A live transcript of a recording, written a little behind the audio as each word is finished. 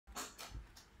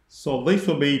So this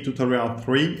will be tutorial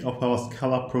 3 of our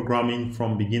Scala programming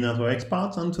from beginners to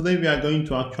experts, and today we are going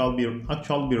to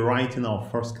actually be writing our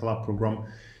first Scala program.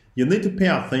 You need to pay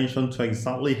attention to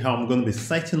exactly how I'm going to be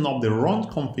setting up the run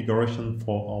configuration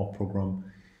for our program.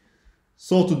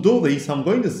 So to do this, I'm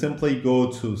going to simply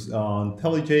go to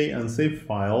IntelliJ and say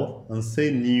File and say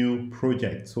New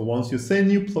Project. So once you say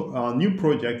New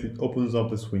Project, it opens up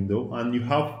this window and you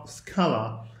have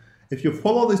Scala. If you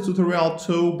follow this tutorial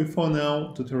 2 before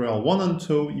now, tutorial 1 and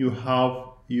 2,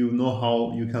 you know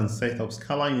how you can set up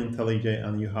Scala in IntelliJ,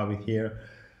 and you have it here.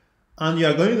 And you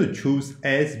are going to choose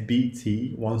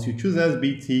SBT. Once you choose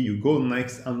SBT, you go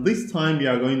next, and this time you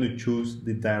are going to choose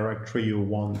the directory you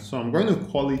want. So I'm going to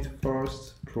call it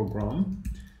first program.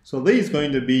 So this is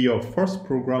going to be your first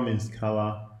program in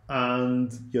Scala, and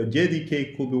your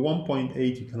JDK could be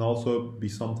 1.8. You can also be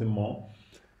something more.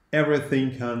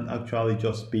 Everything can actually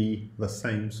just be the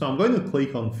same. So I'm going to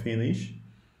click on finish.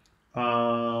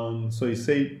 So you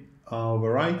say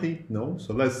variety, no.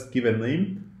 So let's give a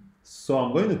name. So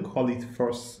I'm going to call it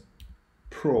first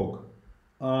prog.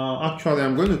 Actually,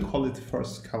 I'm going to call it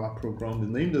first Scala program. The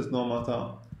name does not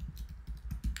matter.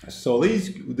 So this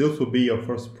will be your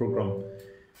first program.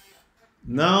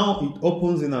 Now it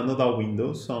opens in another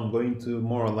window, so I'm going to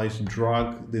more or less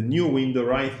drag the new window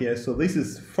right here. So this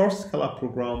is first Scala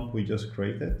program we just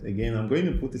created. Again, I'm going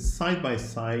to put it side by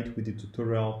side with the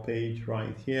tutorial page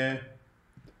right here.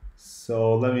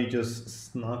 So let me just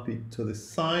snap it to the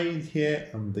side here,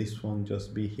 and this one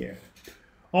just be here.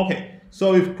 Okay,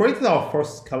 so we've created our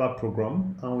first Scala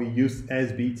program and we use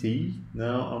SBT.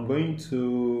 Now I'm going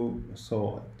to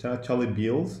actually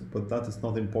build, but that is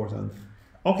not important.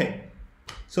 Okay.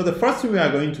 So the first thing we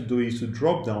are going to do is to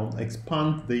drop down,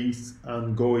 expand this,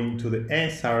 and go into the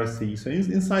SRC. So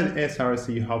inside the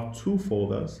SRC, you have two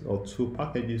folders or two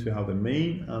packages. You have the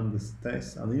main and the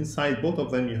test, and inside both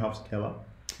of them, you have Scala.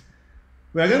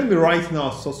 We are going to be writing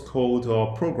our source code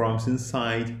or programs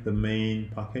inside the main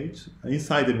package,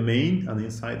 inside the main and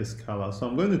inside the Scala. So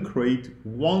I'm going to create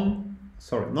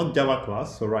not Java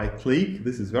class. So right click,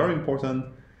 this is very important.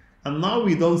 And now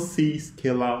we don't see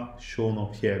Scala shown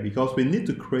up here because we need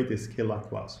to create a Scala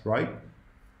class, right?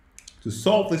 To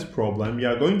solve this problem, you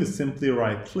are going to simply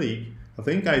right click. I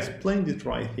think I explained it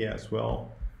right here as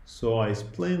well. So I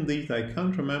explained it, I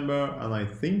can't remember, and I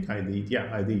think I did.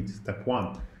 Yeah, I did, step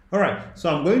 1. All right,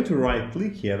 so I'm going to right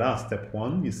click here, that's step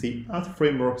 1. You see add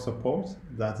framework support,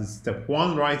 that is step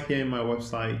 1 right here in my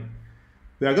website.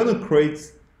 We are going to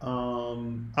create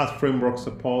add framework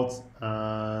support,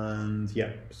 and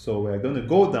yeah, so we're going to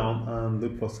go down and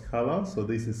look for Scala. So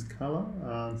this is Scala,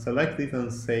 and select it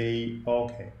and say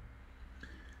okay.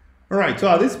 All right, so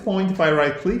at this point, if I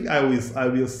right click, I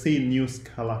will see new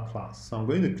Scala class. So I'm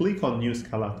going to click on new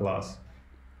Scala class,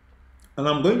 and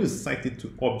I'm going to set it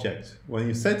to object. When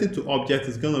you set it to object,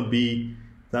 it's going to be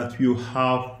that you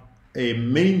have a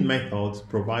main method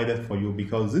provided for you,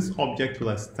 because this object will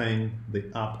extend the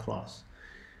app class.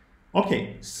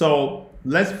 Okay, so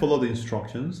let's follow the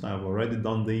instructions. I've already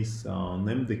done this.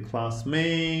 Name the class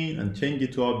main and change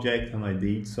it to object, and I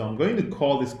did. So I'm going to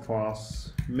call this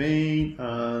class main,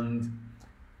 and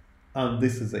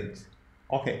this is it.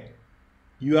 Okay,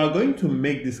 you are going to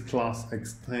make this class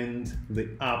extend the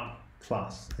app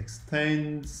class.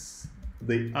 Extends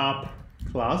the app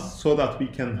class so that we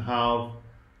can have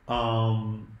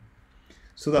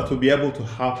so that we'll be able to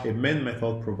have a main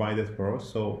method provided for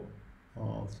us. So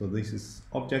this is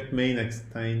object main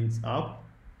extends app.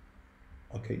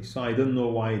 Okay, so I don't know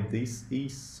why this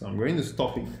is, so I'm going to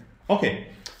stop it. Okay,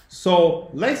 so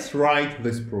let's write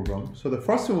this program. So the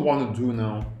first thing we want to do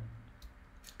now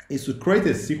is to create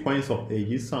a sequence of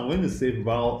ages. So I'm going to say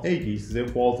val ages is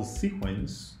equal to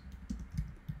sequence.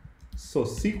 So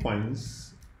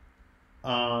sequence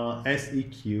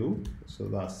seq, so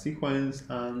that's sequence,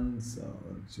 and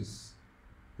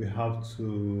we have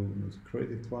to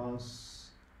create a class.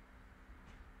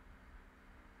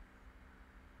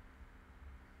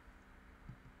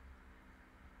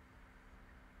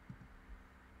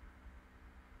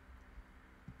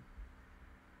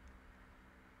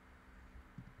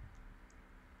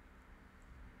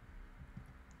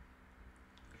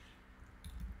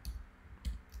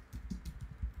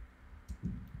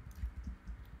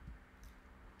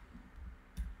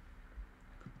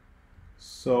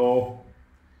 So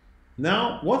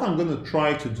now what I'm going to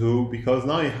try to do, because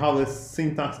now you have this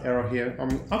syntax error here,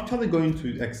 I'm actually going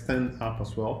to extend app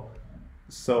as well.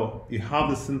 So you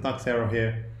have the syntax error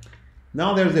here.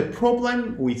 Now there's a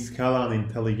problem with Scala and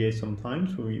IntelliJ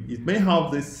sometimes. It may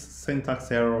have this syntax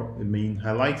error,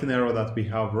 highlighting error that we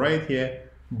have right here,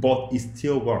 but it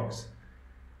still works.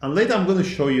 And later I'm going to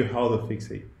show you how to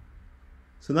fix it.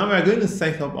 So now we are going to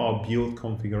set up our build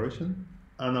configuration,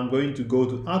 and I'm going to go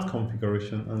to add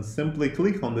configuration and simply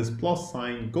click on this plus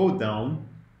sign, go down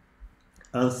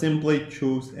and simply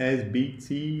choose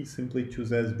SBT,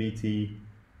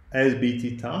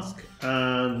 SBT task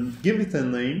and give it a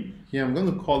name. Here I'm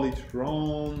going to call it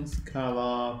run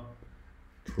Scala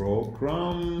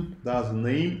program, that's the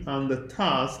name, and the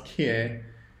task here,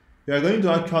 we are going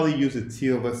to actually use a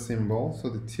tilde symbol. So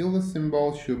the tilde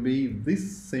symbol should be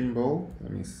this symbol.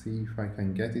 Let me see if I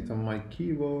can get it on my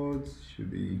keyboard. Should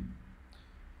be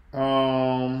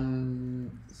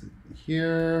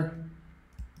here.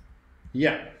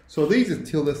 Yeah, so this is a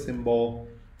tilde symbol,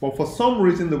 but for some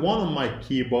reason the one on my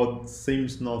keyboard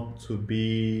seems not to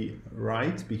be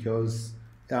right because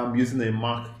I'm using a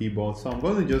Mac keyboard. So I'm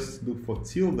going to just look for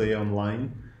tilde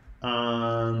online,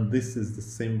 and this is the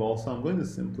symbol. So I'm going to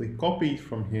simply copy it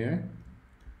from here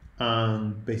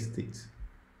and paste it.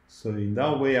 So in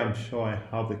that way, I'm sure I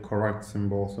have the correct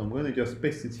symbol. So I'm going to just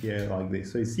paste it here like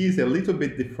this. So you see it's a little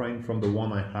bit different from the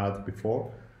one I had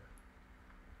before.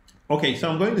 Okay, so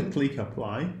I'm going to click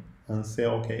apply and say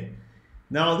okay.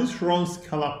 Now this run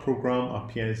Scala program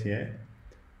appears here.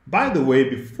 By the way,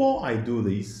 before I do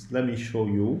this, let me show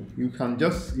you. You can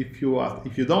just, if you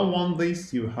don't want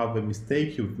this, you have a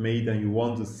mistake you've made and you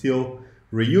want to still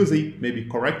reuse it, maybe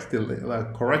correct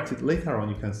it later on,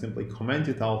 you can simply comment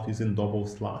it out using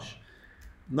 /.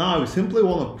 Now we simply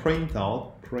want to print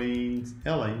out, print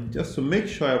ln, just to make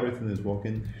sure everything is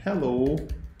working. Hello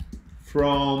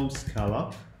from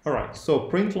Scala. All right, so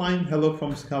print line hello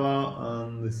from Scala,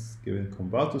 and let's give it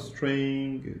convert to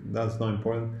string. That's not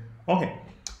important. Okay.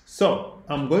 So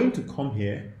I'm going to come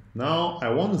here. Now I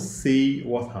want to see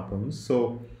what happens.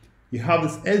 So you have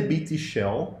this SBT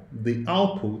shell. The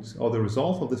output or the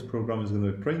result of this program is going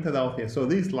to be printed out here. So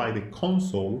this is like the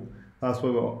console. That's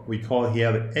what we call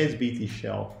here the SBT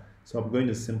shell. So I'm going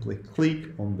to simply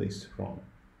click on this run.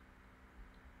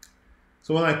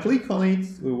 So when I click on it,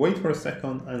 we wait for a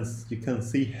second and you can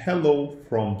see hello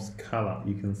from Scala.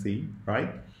 You can see,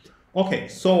 right? Okay,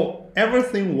 so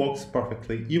everything works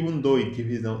perfectly, even though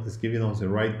it's giving us the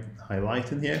right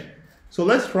highlighting here. So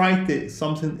let's write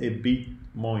something a bit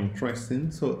more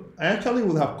interesting. So I actually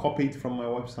would have copied from my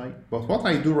website, but what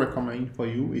I do recommend for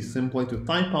you is simply to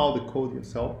type out the code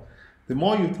yourself. The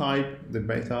more you type, the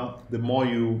better, the more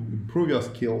you improve your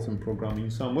skills in programming.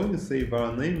 So I'm going to say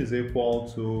var name is equal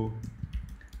to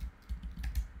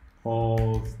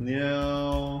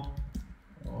mono.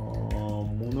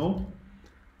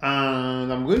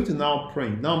 And I'm going to now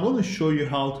print. Now I'm going to show you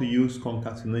how to use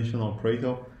concatenation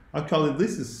operator. Actually,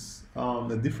 this is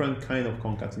a different kind of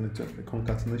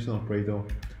concatenation operator.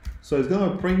 So it's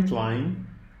going to print line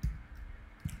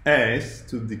s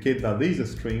to indicate that this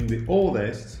is a string, the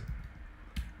oldest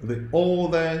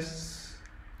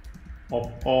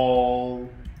of all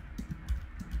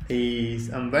is,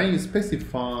 and then you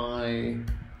specify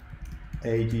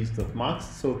ages.max.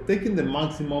 So taking the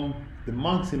maximum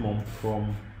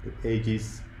from the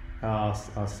ages as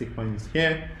sequence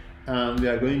here, and we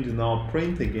are going to now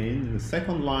print again in the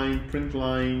second line, print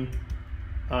line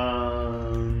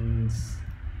and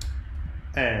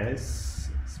s,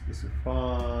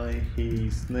 specify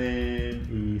his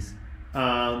name is,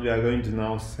 and we are going to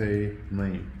now say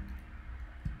name.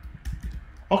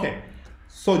 Okay,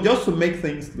 so just to make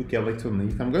things look a little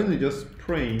neat, I'm going to just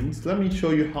print. Let me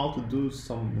show you how to do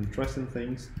some interesting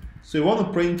things. So you want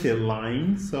to print a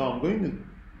line, so I'm going to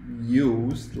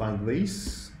use like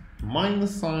this,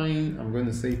 minus sign, I'm going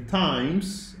to say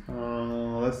times,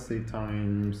 let's say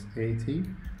times 80,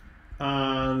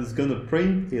 and it's going to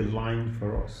print a line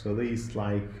for us. So this is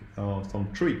like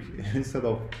some trick. Instead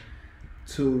of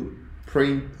to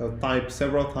print type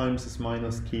several times this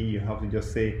minus key, you have to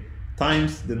just say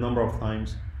times the number of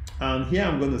times. And here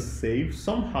I'm going to save.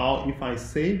 Somehow if I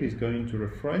save, it's going to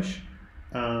refresh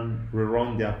and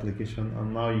rerun the application,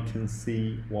 and now you can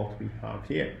see what we have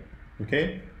here.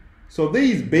 Okay, so this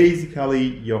is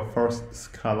basically your first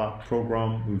Scala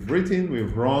program. We've written,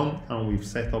 we've run, and we've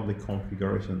set up the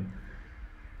configuration.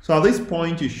 So at this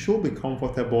point you should be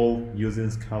comfortable using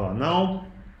Scala. Now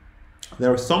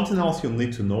there is something else you'll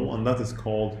need to know, and that is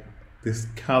called the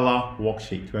Scala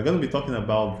worksheet. We're going to be talking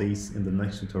about this in the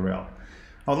next tutorial.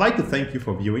 I would like to thank you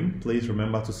for viewing. Please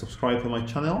remember to subscribe to my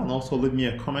channel and also leave me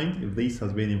a comment if this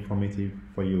has been informative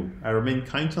for you. I remain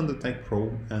Kindson the Tech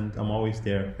Pro, and I'm always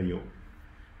there for you.